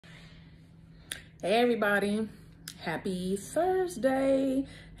Hey everybody, happy Thursday,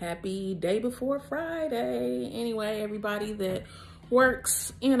 happy day before Friday. Anyway, everybody that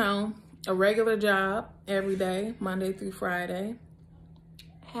works, a regular job every day, Monday through Friday,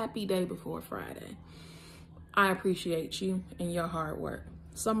 happy day before Friday. I appreciate you and your hard work.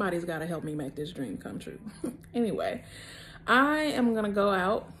 Somebody's got to help me make this dream come true. Anyway, I am gonna go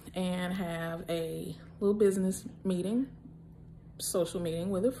out and have a little business meeting, social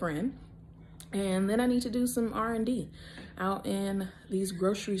meeting with a friend. And then I need to do some R&D out in these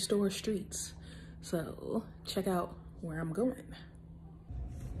grocery store streets. So check out where I'm going.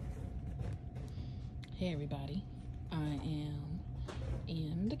 Hey everybody, I am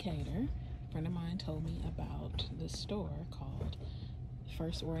in Decatur. A friend of mine told me about this store called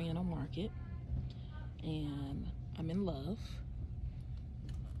First Oriental Market, and I'm in love.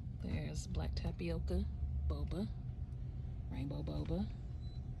 There's black tapioca, boba, rainbow boba,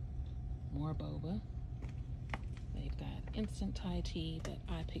 more boba. They've got instant Thai tea that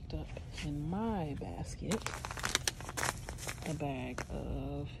I picked up in my basket. A bag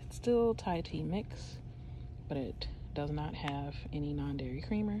of, it's still Thai tea mix, but it does not have any non-dairy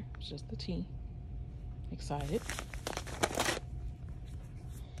creamer. It's just the tea. Excited.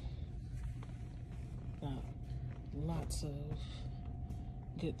 Got lots of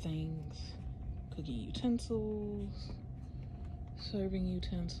good things. Cooking utensils, serving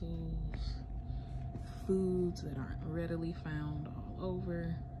utensils, foods that aren't readily found all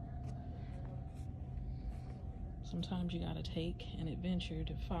over. Sometimes you gotta take an adventure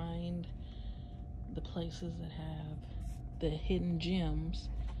to find the places that have the hidden gems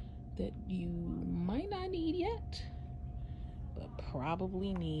that you might not need yet, but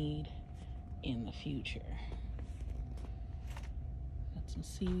probably need in the future. Got some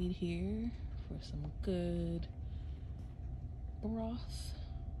seaweed here for some good broth.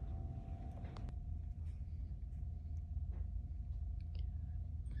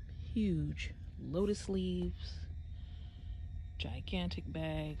 Huge lotus leaves, gigantic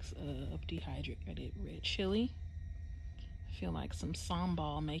bags of dehydrated red chili. I feel like some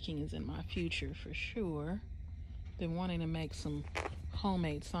sambal making is in my future for sure. Been wanting to make some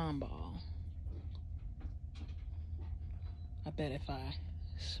homemade sambal. I bet if I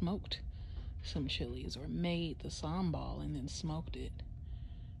smoked some chilies or made the sambal and then smoked it,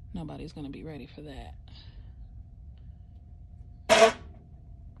 nobody's gonna be ready for that.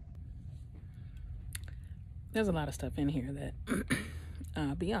 There's a lot of stuff in here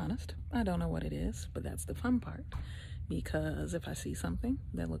that, be honest, I don't know what it is, but that's the fun part. Because if I see something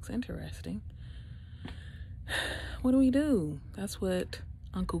that looks interesting, what do? That's what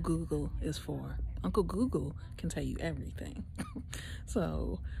Uncle Google is for. Uncle Google can tell you everything.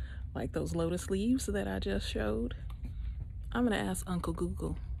 So, like those lotus leaves that I just showed, I'm gonna ask Uncle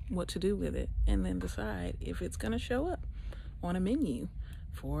Google what to do with it and then decide if it's gonna show up on a menu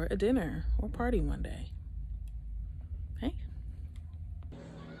for a dinner or party one day. Hey.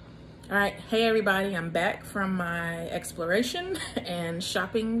 All right, hey everybody, I'm back from my exploration and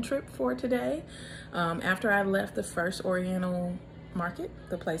shopping trip for today. After I left the First Oriental Market,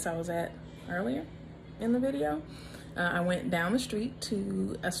 the place I was at earlier in the video, I went down the street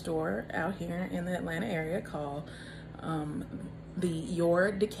to a store out here in the Atlanta area called the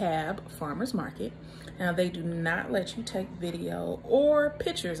Your DeKalb Farmers Market. Now, they do not let you take video or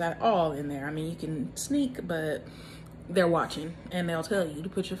pictures at all in there. I mean, you can sneak, but they're watching and they'll tell you to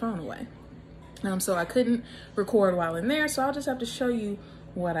put your phone away. So I couldn't record while in there, so I'll just have to show you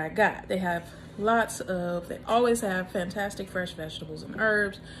what I got. They have they always have fantastic fresh vegetables and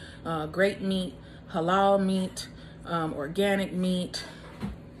herbs, great meat, halal meat, organic meat.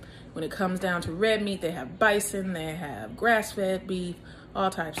 When it comes down to red meat, they have bison, they have grass-fed beef, all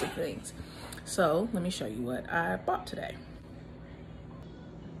types of things. So let me show you what I bought today.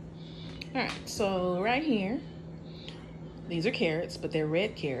 All right, so right here, these are carrots, but they're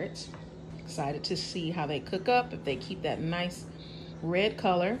red carrots. Excited to see how they cook up, if they keep that nice red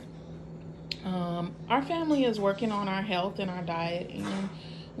color. Our family is working on our health and our diet, and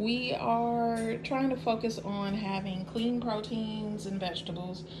we are trying to focus on having clean proteins and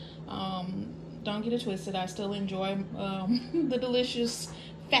vegetables. Don't get it twisted, I still enjoy the delicious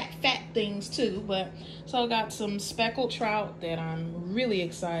fat things too, but so I got some speckled trout that I'm really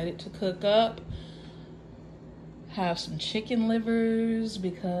excited to cook up. Have some chicken livers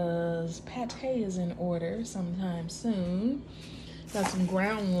because pate is in order sometime soon. Got some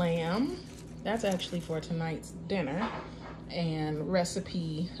ground lamb. That's actually for tonight's dinner and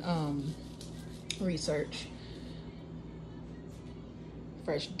recipe research.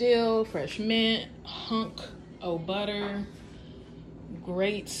 Fresh dill, fresh mint, hunk of butter,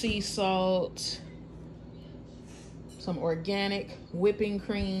 great sea salt, some organic whipping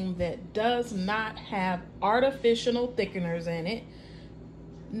cream that does not have artificial thickeners in it.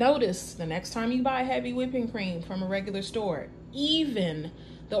 Notice the next time you buy heavy whipping cream from a regular store, even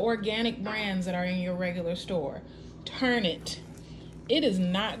the organic brands that are in your regular store, turn it. It is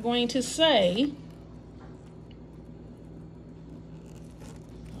not going to say,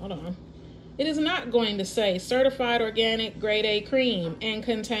 hold on. It is not going to say certified organic grade A cream and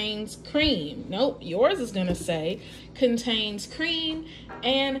contains cream. Nope, yours is going to say contains cream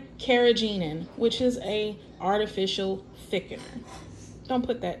and carrageenan, which is a artificial thickener. Don't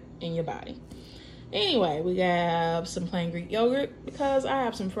put that in your body. Anyway, we have some plain Greek yogurt because I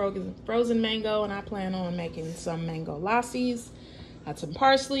have some frozen mango and I plan on making some mango lassis. Got some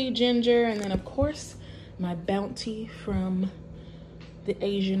parsley, ginger, and then of course my bounty from the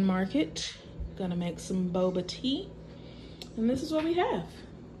Asian market. Gonna make some boba tea, and this is what we have.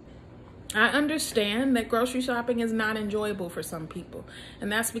 I understand that grocery shopping is not enjoyable for some people,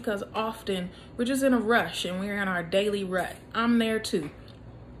 and that's because often we're just in a rush and we're in our daily rut. I'm there too.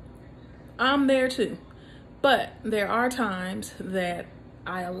 But there are times that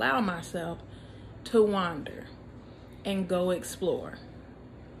I allow myself to wander and go explore.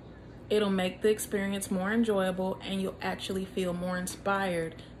 It'll make the experience more enjoyable and you'll actually feel more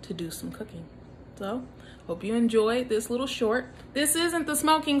inspired to do some cooking. So, hope you enjoyed this little short. This isn't the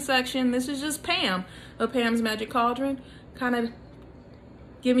smoking section. This is just Pam of Pam's Magic Cauldron, kind of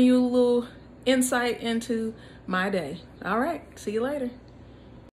giving you a little insight into my day. All right, see you later.